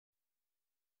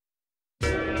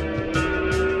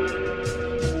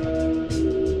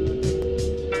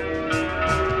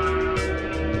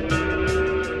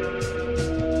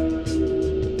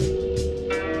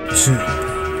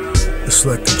It's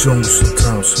like a jungle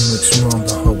sometimes, it makes me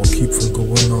wonder how I keep from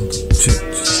going under. It's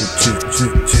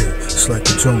like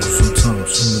a jungle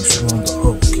sometimes, it makes me wonder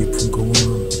how I keep from going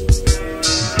under.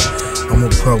 I'm a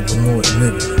paranoid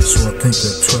nigga, so I think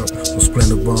that trap was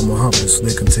planted by my hobbies so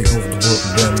they can take over the world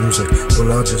with bad music.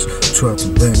 Well, I just try to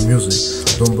ban music.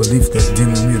 Don't believe that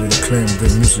demon media, they claim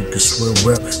their music is swear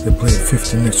rap. They play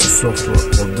 50 next to soft rock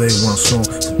all day, one song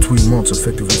for 3 months,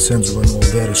 effectively censoring all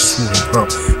that is true hip hop.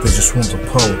 They just want the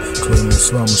power, claiming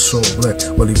Islam is so black,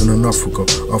 while even in Africa,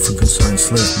 Africans are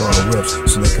enslaved by our raps,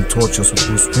 so they can torture us with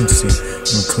Bruce Springsteen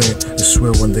and claim they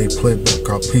swear when they play back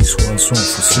our peace. One song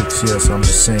for 6 years, I'm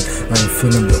just saying, I ain't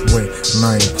feeling that way, and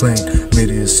I ain't playing.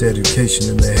 Media's education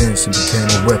in their hands, it became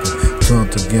a weapon, turned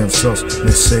against us.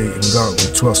 They say in God we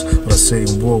trust, but I say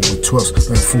in war we trust,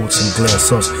 and fruits and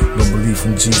glass us. Don't believe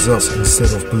in Jesus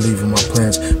instead of believing my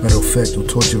plans. Matter of fact, who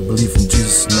taught you to believe in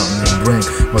Jesus is not in your brain?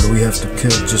 Why do we have to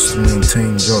kill just to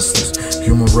maintain justice?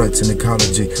 Human rights and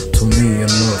ecology, to me,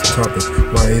 another topic.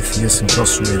 Why atheists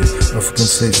incarcerated, African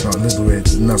slaves not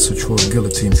liberated, not such for a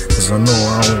guillotine, cause I know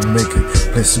I won't make it.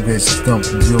 Place the waste is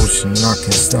dumped in the ocean, I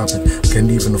can't stop it. Can't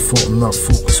even afford enough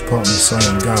focus partners, I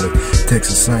ain't got it.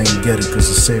 Texas, I ain't get it, cause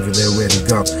the savior they already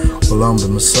got. Well, I'm the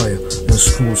messiah, in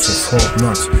schools of hard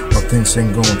knocks. My things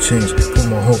ain't gonna change, put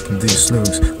my hope in these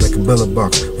lyrics, like a bella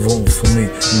box. Vote for me,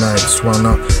 nice, why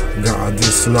not? Got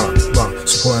ideas a lot, but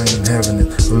so I ain't having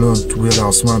it. I learned to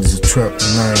realize mine is a trap,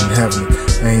 and I ain't having it.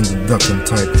 I ain't the ducking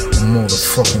type, I'm more the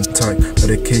fucking type.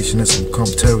 Medication has become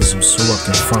terrorism, so I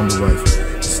can find the wife.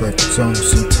 It's like a jungle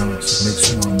sometimes, it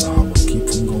makes me wonder how I keep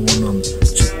from going under.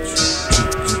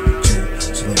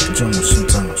 It's like a jungle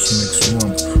sometimes, it makes me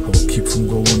wonder how I keep from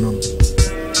going under.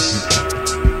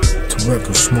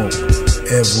 Tobacco smoke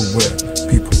everywhere,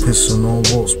 people pissing on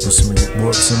walls, pressing me with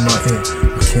words in my ear.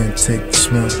 I can't take the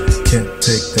smell, can't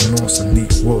take the noise, I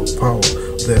need world power,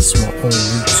 that's my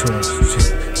only choice.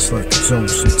 It's like a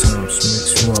jungle sometimes, it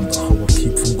makes me wonder how I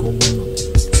keep from going under.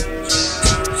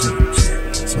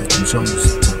 It's like a jungle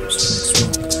sometimes, it makes me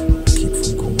wonder how I keep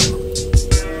from going under.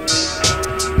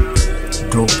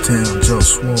 Globalfirm,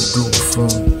 JustWar,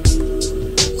 Globalfirm.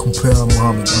 Compare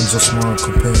Muhammad and JustWar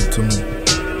compared to me.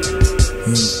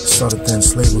 He started the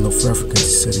enslavement of Africans, he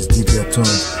said his db.tt.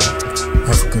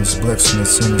 Africans, blacks and their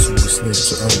sinners will be slaves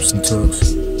to Arabs and Turks.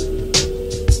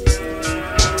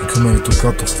 He commanded to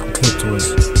cut off the clitoris,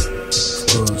 of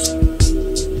course.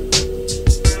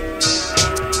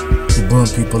 He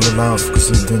burned people alive because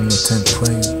they didn't attend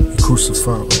praying. He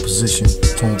crucified opposition,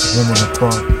 torn women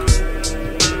apart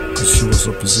because she was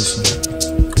opposition.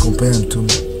 Compare him to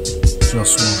me,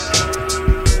 JustWar.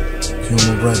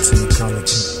 Human rights and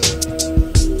ecology,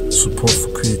 support for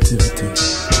creativity,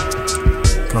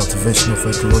 cultivation of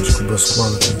ecological best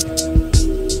quality,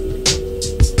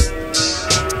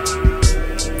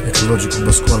 ecological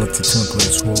best quality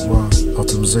templates worldwide,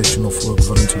 optimization of work,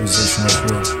 voluntarization of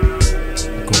work.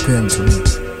 Compare to me,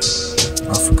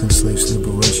 African slaves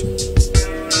liberation.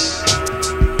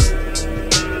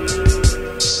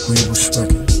 Who you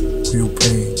respecting, who you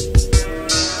paying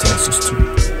taxes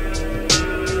to?